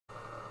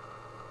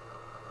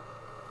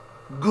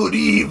Good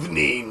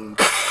evening.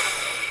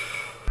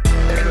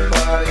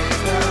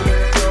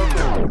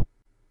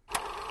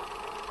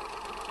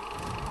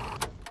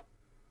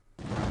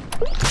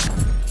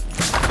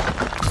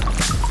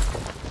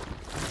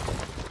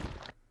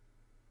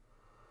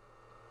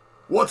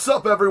 What's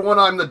up, everyone?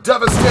 I'm the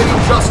devastating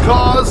Just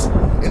Cause,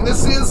 and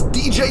this is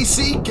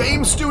DJC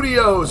Game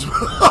Studios.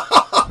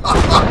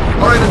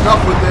 Alright,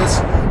 enough with this.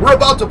 We're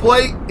about to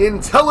play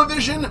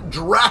Intellivision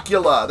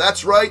Dracula.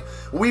 That's right.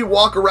 We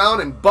walk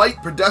around and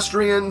bite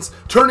pedestrians,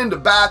 turn into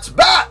bats,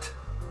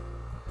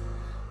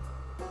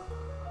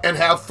 and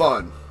have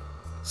fun.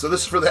 So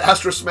this is for the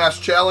Astro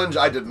Smash Challenge.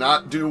 I did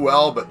not do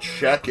well, but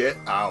check it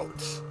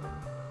out.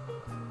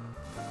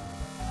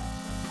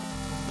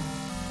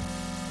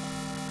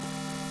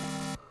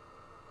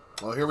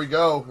 Well, here we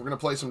go. We're going to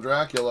play some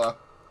Dracula.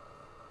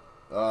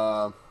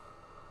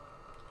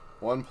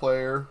 One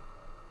player.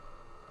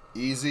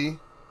 Easy.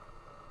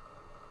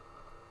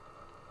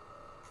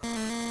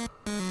 And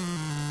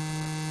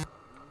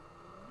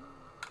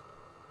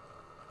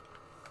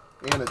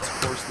it's,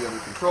 of course, the other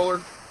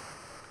controller.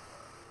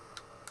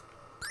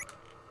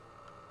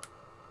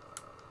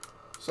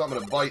 So I'm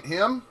going to bite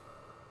him.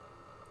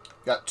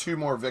 Got 2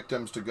 more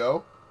victims to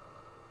go.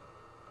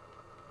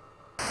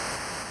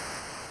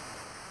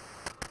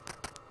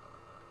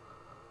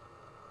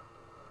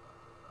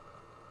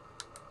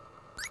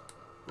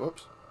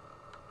 Whoops.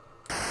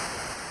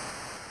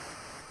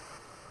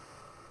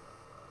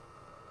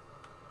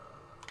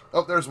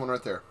 Oh, there's one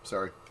right there.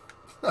 Sorry.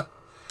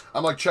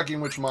 I'm like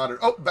checking which monitor.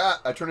 Oh, bat.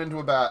 I turned into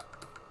a bat.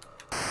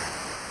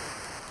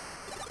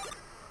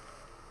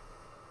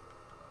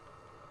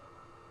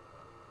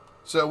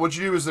 So what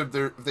you do is if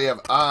they have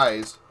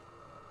eyes,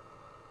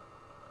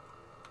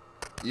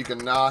 you can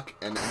knock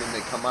and then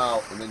they come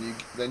out and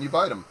then you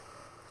bite them.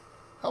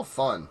 How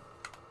fun.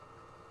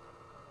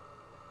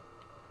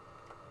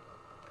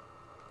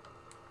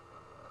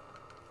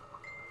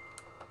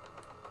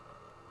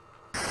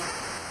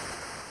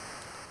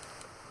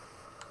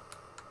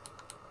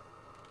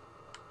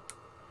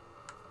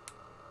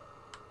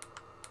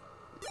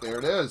 There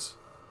it is.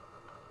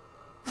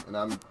 And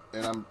I'm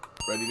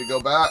ready to go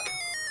back.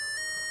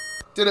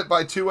 Did it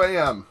by 2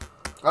 a.m.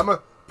 I'm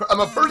a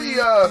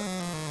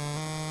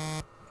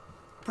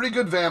pretty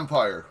good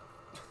vampire.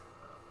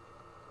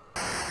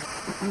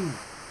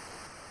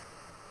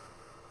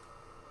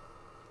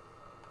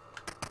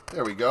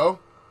 There we go.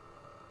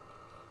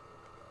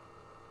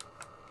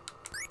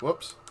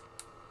 Whoops.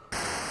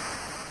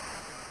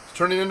 It's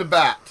turning into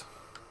bat.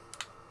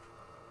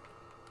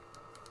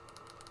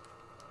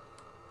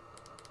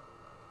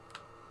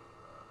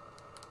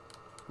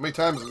 How many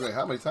times is it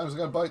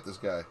gonna bite this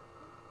guy?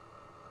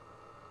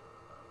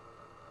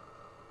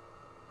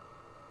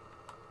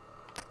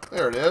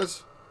 There it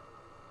is.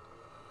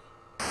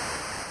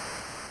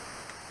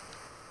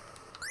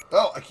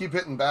 Oh, I keep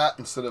hitting bat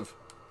instead of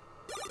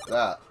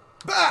that.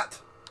 Bat!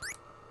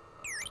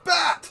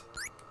 Bat!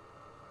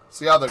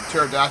 See how the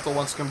pterodactyl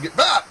wants to come get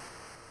bat!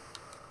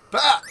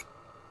 Bat!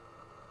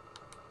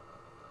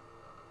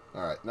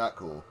 Alright, not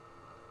cool.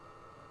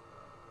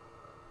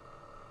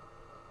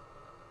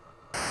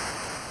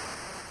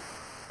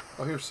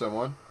 Oh, here's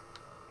someone.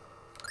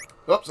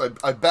 Oops,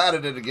 I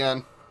batted it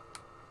again.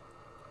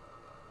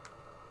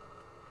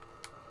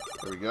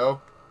 There we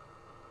go.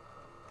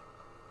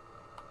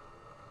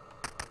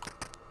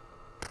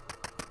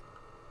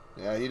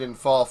 Yeah, he didn't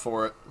fall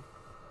for it.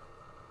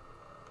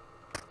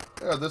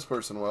 Yeah, this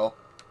person will.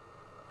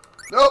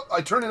 Nope,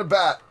 I turned into a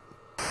bat.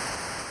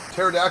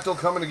 Pterodactyl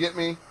coming to get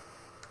me.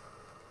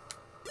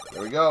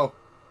 There we go.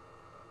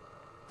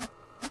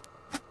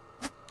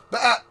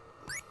 Bat!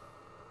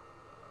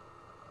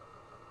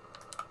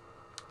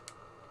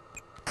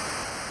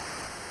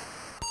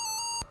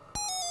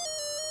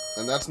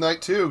 And that's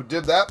night 2.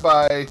 Did that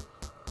by, I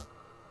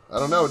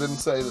don't know, it didn't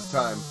say this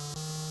time.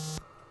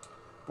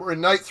 We're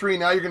in night 3.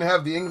 Now you're going to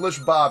have the English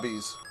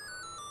bobbies.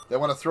 They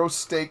want to throw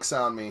stakes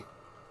on me.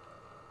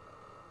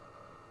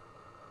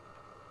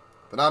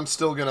 But I'm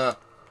still going to,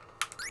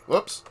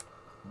 whoops,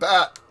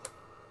 bat.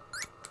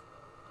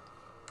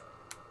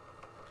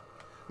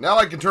 Now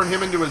I can turn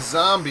him into a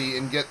zombie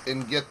and get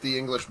the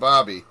English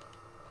bobby.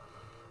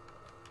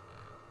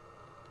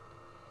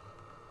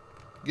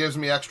 Gives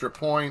me extra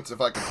points if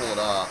I can pull it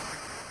off.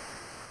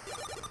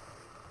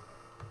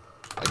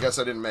 I guess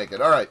I didn't make it.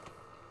 Alright.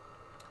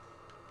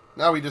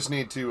 Now we just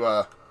need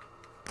to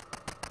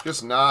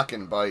just knock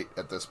and bite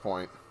at this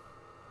point.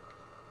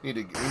 We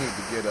need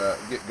to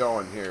get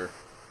going here.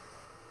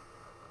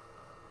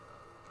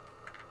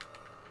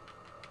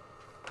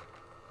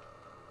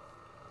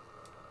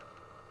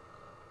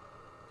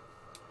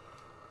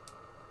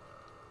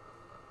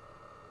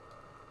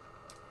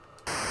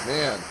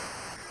 Man.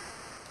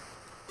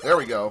 There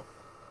we go.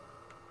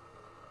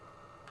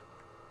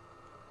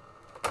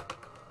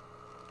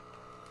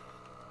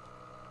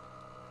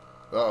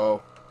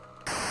 Uh-oh.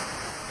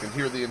 Can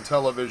hear the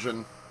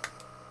Intellivision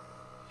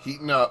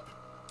heating up.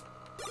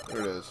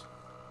 There it is.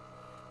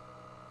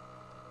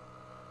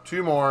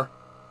 2 more.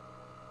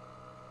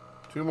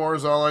 2 more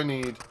is all I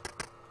need.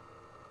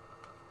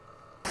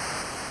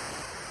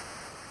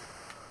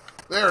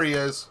 There he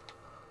is.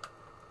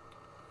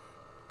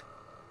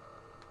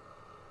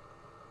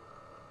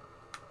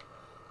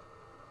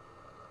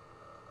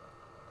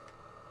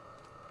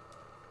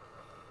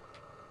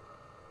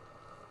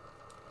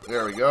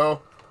 There we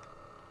go.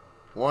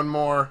 One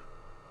more.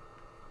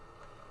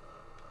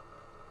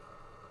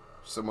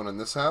 Someone in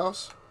this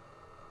house.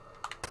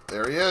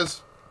 There he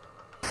is.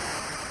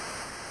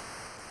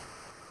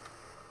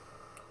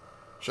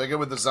 Should I go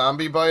with the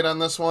zombie bite on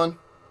this one?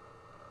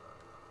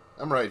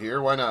 I'm right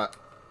here. Why not?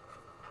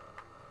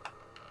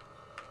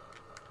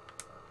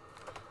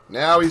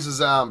 Now he's a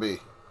zombie.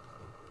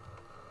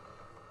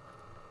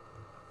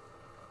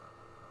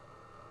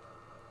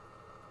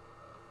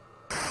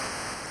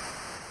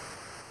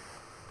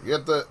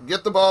 Get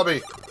the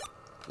Bobby.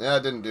 Yeah, I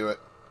didn't do it.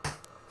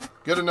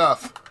 Good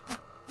enough.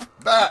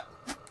 Bat!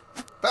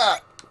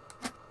 Bat!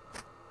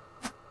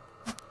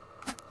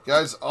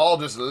 Guys, all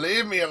just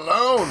leave me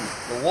alone.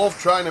 The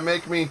wolf trying to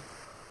make me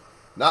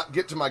not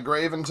get to my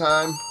grave in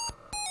time.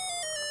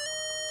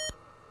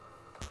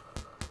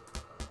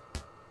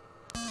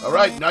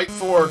 Alright, night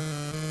 4.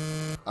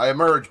 I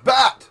emerge.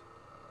 Bat!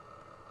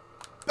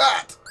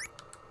 Bat!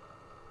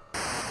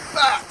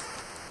 Bat!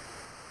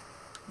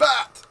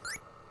 Bat!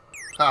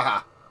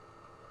 Haha.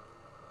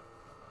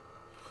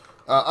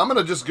 I'm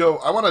gonna just go.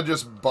 I want to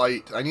just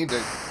bite. I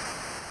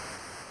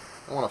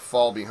want to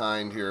fall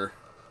behind here.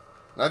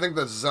 And I think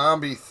the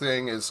zombie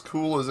thing, as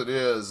cool as it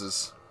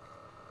is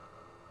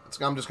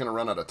I'm just gonna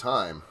run out of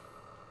time.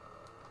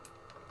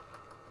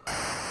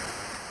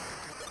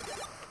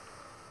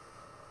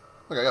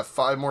 Look, I got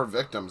 5 more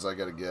victims I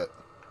gotta get.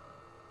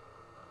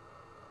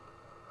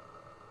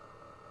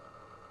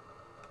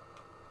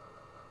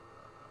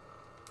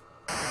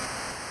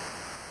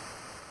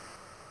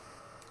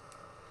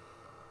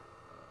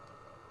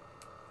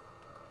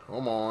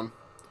 Come on.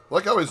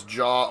 Like how his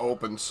jaw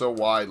opens so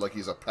wide like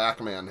he's a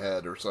Pac-Man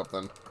head or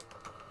something.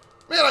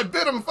 Man, I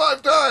bit him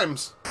 5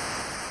 times!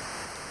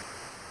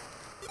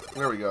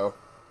 There we go.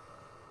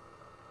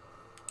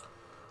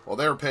 Well,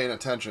 they were paying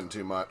attention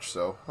too much,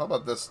 so... How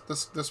about this?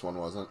 This one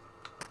wasn't.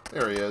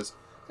 There he is.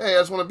 Hey, I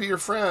just want to be your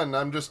friend.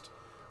 I'm just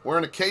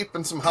wearing a cape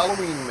and some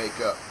Halloween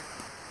makeup.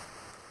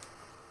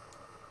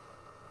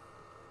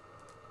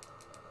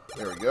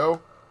 There we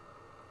go.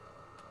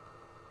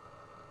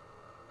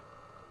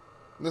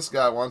 This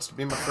guy wants to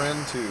be my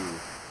friend, too.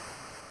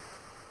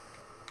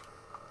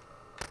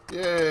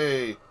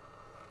 Yay!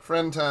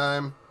 Friend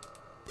time.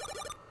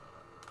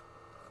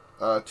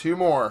 2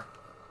 more.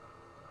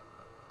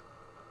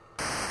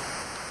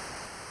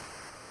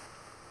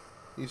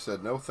 He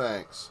said no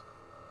thanks.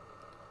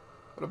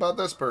 What about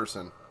this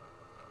person?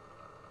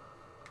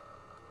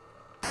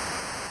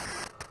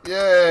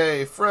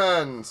 Yay!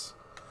 Friends!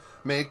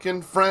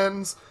 Making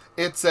friends.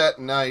 It's at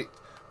night.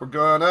 We're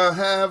gonna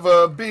have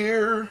a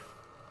beer.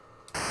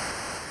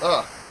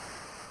 Ugh.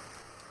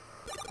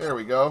 There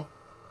we go.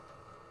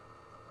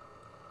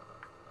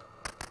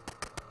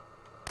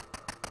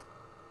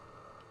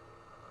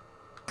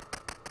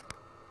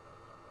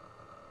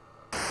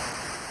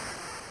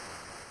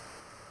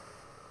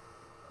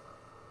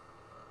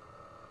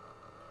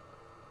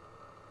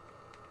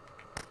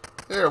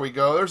 There we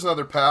go. There's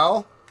another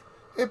pal.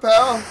 Hey,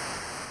 pal.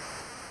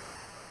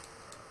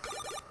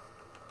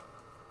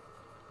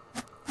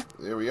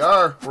 There we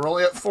are. We're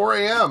only at 4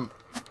 a.m.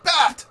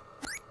 Bat!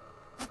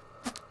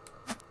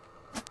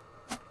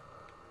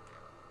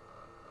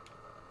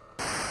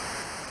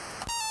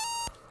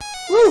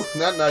 Woo!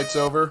 That night's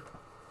over.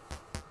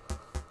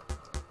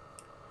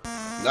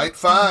 Night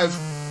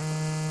 5.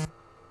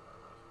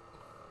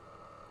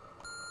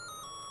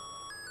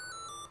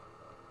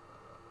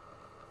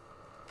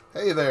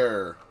 Hey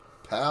there,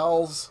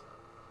 pals.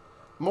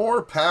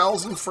 More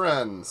pals and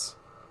friends.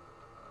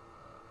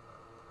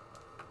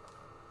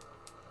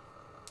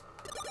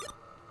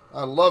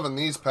 I'm loving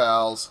these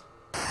pals.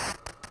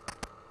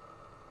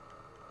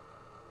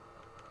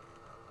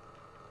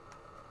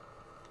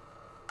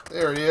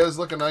 There he is.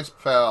 Look, a nice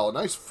pal. A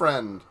nice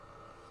friend.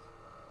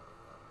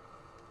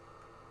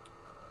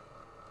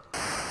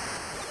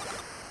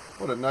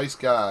 What a nice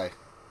guy.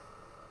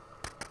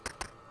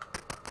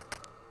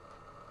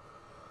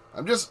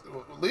 I'm just...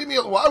 Leave me...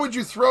 Why would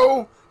you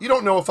throw... You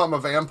don't know if I'm a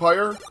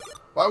vampire.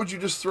 Why would you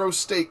just throw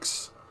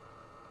stakes?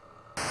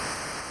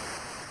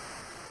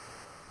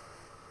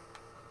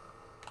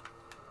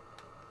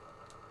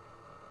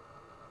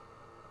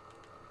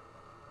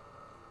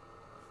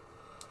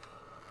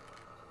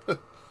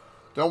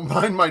 Don't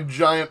mind my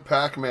giant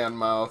Pac-Man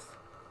mouth.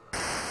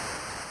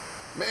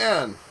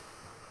 Man.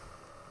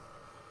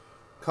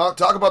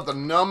 Talk about the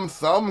Numb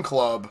Thumb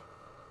Club.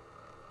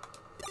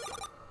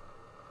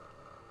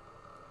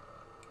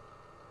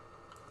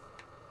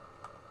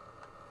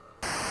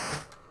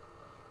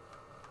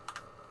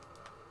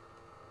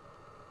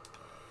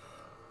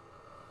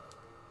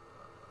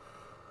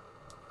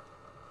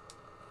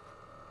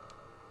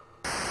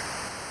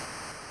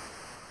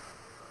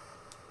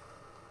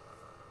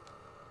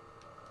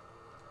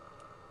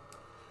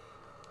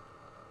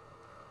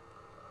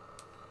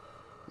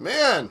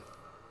 Man,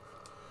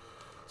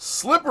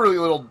 slippery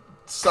little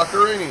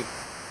Suckerini.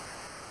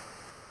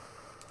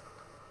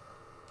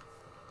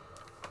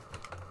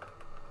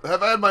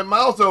 I've had my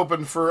mouth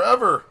open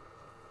forever.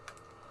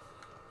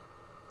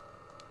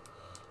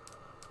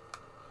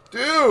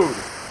 Dude!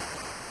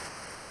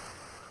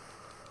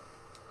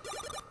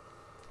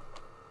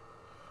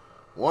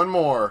 One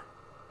more.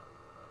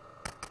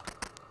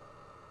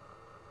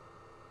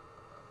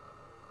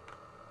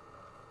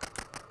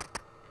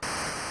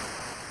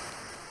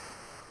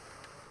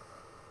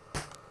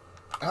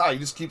 Ah, you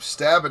just keep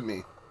stabbing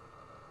me.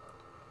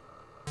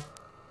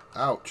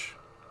 Ouch.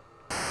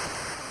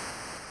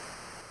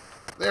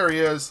 There he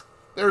is.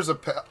 There's a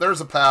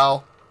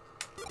pal.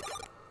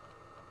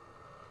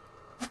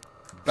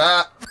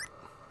 Bat.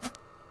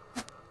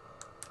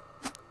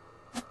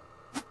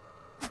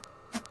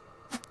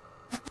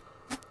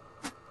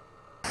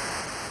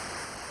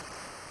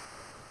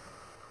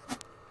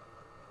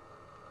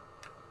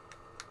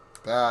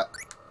 Bat.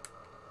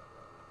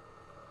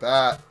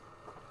 Bat.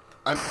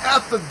 I'm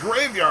at the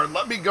graveyard.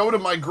 Let me go to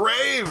my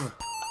grave.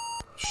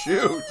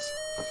 Shoot.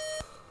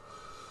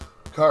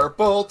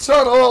 Carpal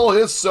tunnel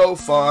is so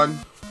fun.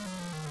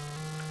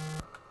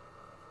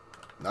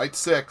 Night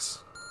 6.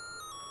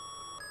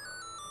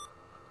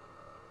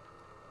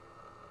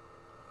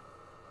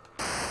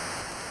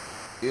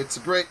 It's a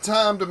great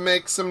time to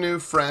make some new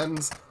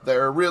friends.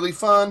 They're really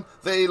fun.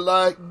 They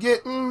like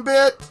getting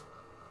bit.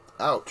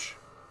 Ouch.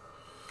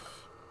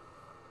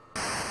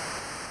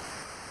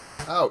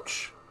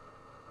 Ouch.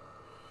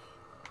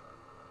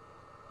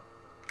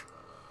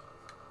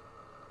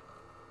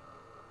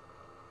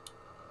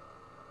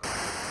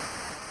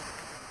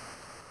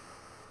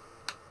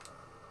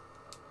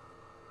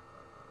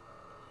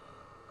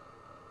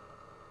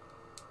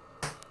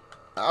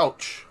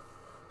 Ouch.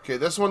 Okay,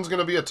 this one's going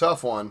to be a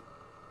tough one.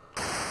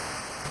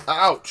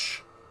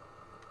 Ouch.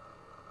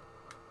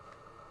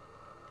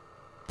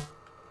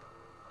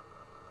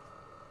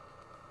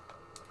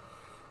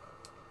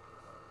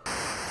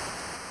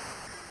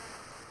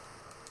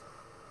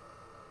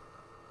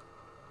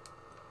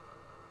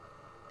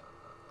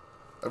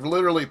 I've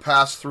literally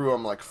passed through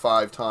them like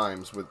 5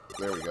 times with...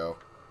 There we go.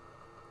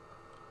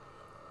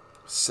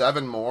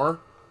 7 more?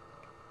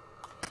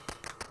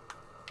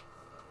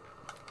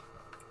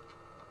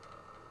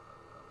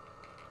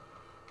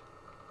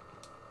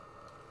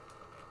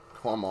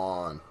 Come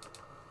on.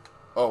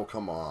 Oh,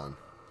 come on.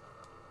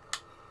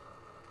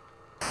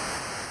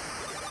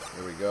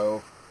 There we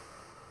go.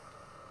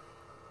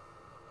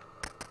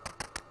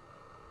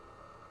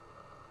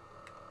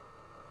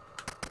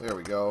 There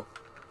we go.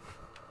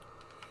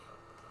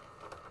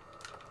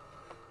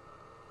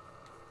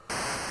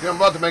 Yeah, I'm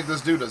about to make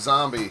this dude a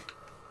zombie.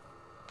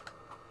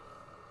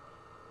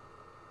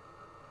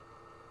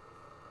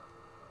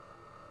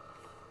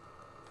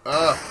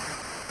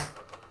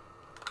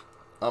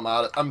 I'm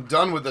out. I'm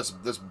done with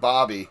this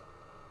Bobby.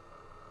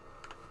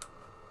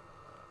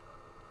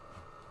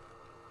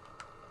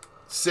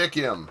 Sick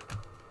him.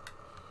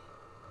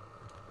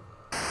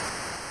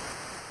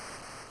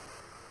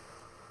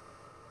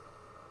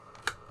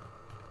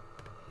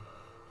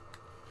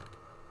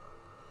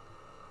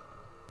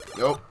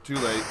 Nope, too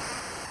late.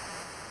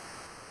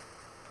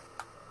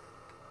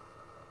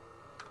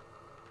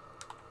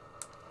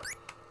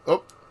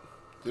 Oh,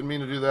 didn't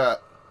mean to do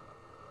that.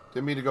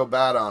 Didn't mean to go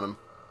bad on him.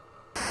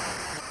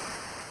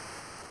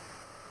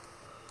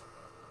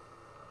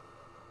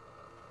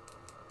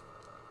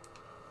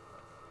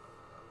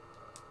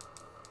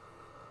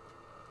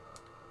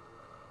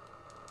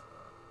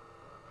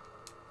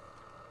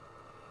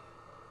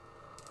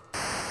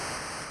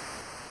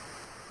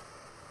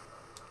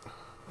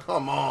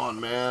 Come on,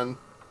 man.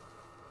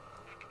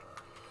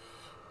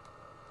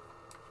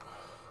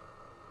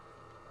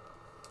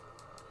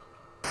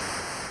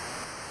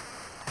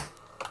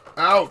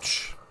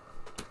 Ouch.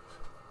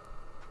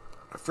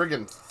 My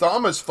friggin'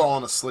 thumb is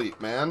falling asleep,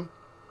 man.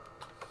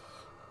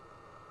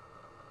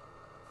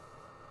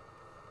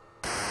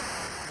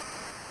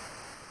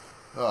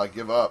 Oh, I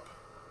give up.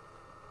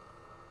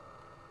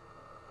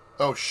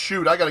 Oh,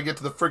 shoot. I gotta get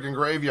to the friggin'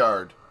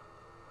 graveyard.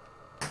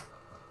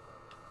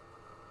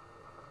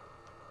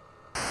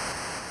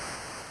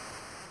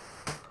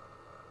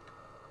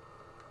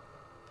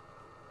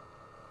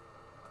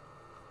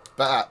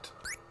 Bat.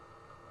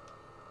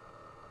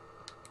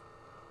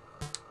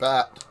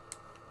 Bat.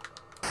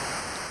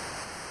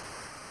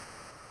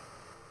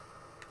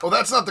 Oh,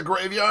 that's not the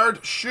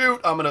graveyard.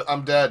 Shoot,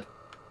 I'm dead.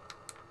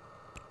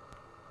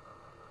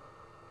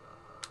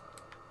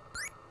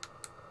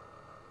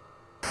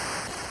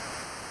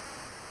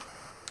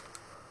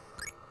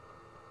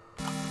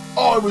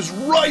 Oh, it was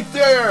right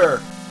there.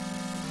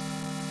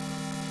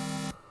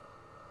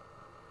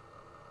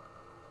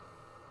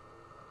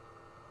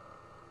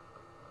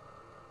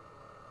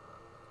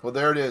 Well,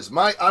 there it is.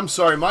 I'm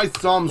sorry, my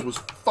thumbs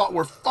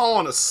were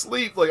falling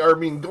asleep, like, I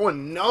mean,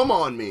 going numb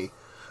on me.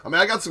 I mean,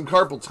 I got some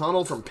carpal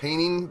tunnel from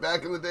painting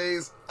back in the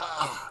days.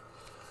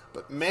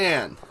 But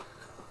man,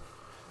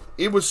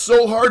 it was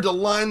so hard to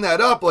line that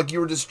up, like you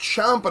were just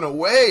chomping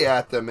away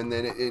at them, and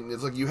then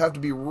it's like you have to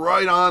be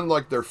right on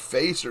like their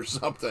face or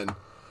something.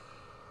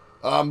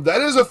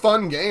 That is a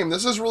fun game.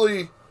 This is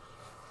really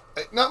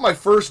not my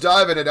first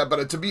dive in it,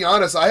 but to be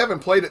honest, I haven't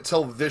played it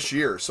till this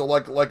year. So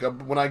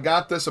when I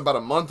got this about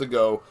a month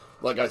ago,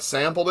 like I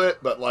sampled it,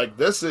 but like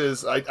this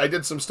is I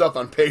did some stuff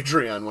on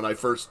Patreon when I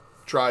first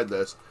tried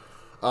this.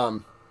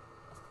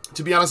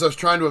 To be honest, I was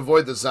trying to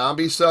avoid the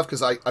zombie stuff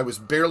because I was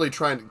barely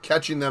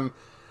catching them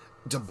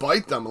to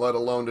bite them, let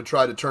alone to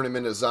try to turn them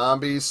into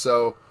zombies.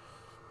 So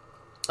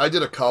I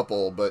did a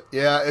couple, but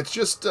yeah, it's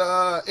just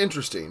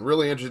interesting,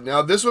 really interesting.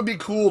 Now this would be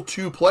cool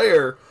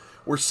 2-player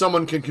where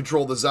someone can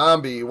control the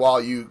zombie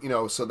while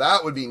so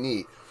that would be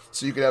neat.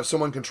 So you could have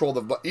someone control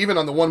even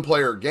on the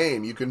 1-player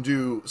game, you can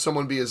do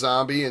someone be a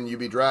zombie and you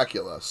be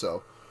Dracula.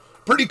 So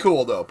pretty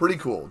cool though, pretty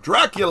cool.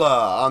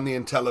 Dracula on the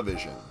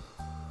Intellivision.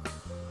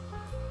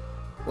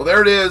 Well,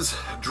 there it is,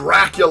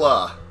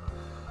 Dracula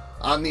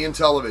on the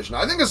Intellivision.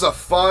 I think it's a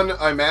fun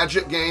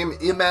Imagic game.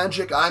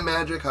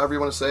 Imagic, however you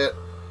want to say it.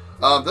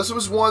 This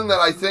was one that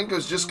I think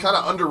was just kind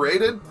of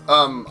underrated.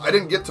 I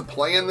didn't get to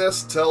play in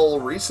this till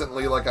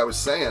recently, like I was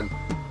saying.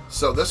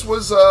 So this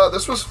was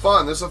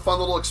fun. This is a fun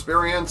little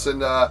experience,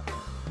 and I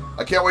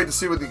can't wait to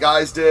see what the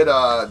guys did.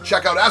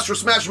 Check out Astro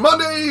Smash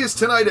Mondays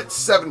tonight at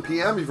 7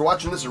 p.m. If you're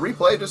watching this as a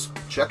replay, just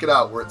check it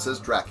out where it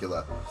says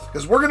Dracula,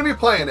 because we're going to be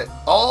playing it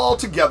all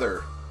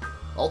together.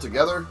 All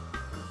together?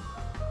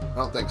 I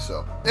don't think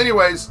so.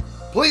 Anyways,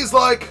 please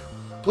like,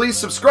 please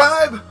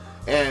subscribe,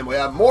 and we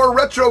have more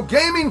retro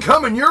gaming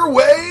coming your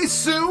way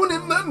soon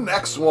in the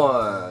next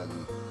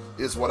one,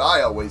 is what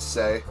I always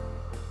say.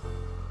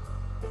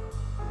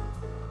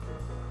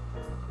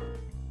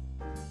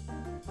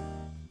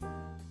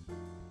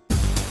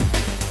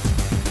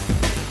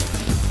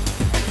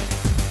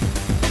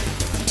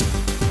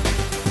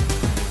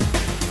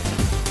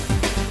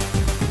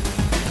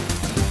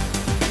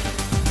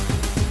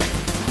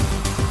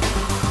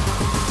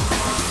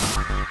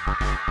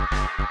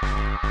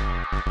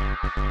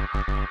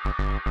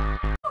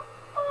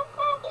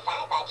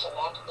 Your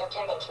neck, you'll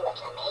turn into a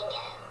flamingo.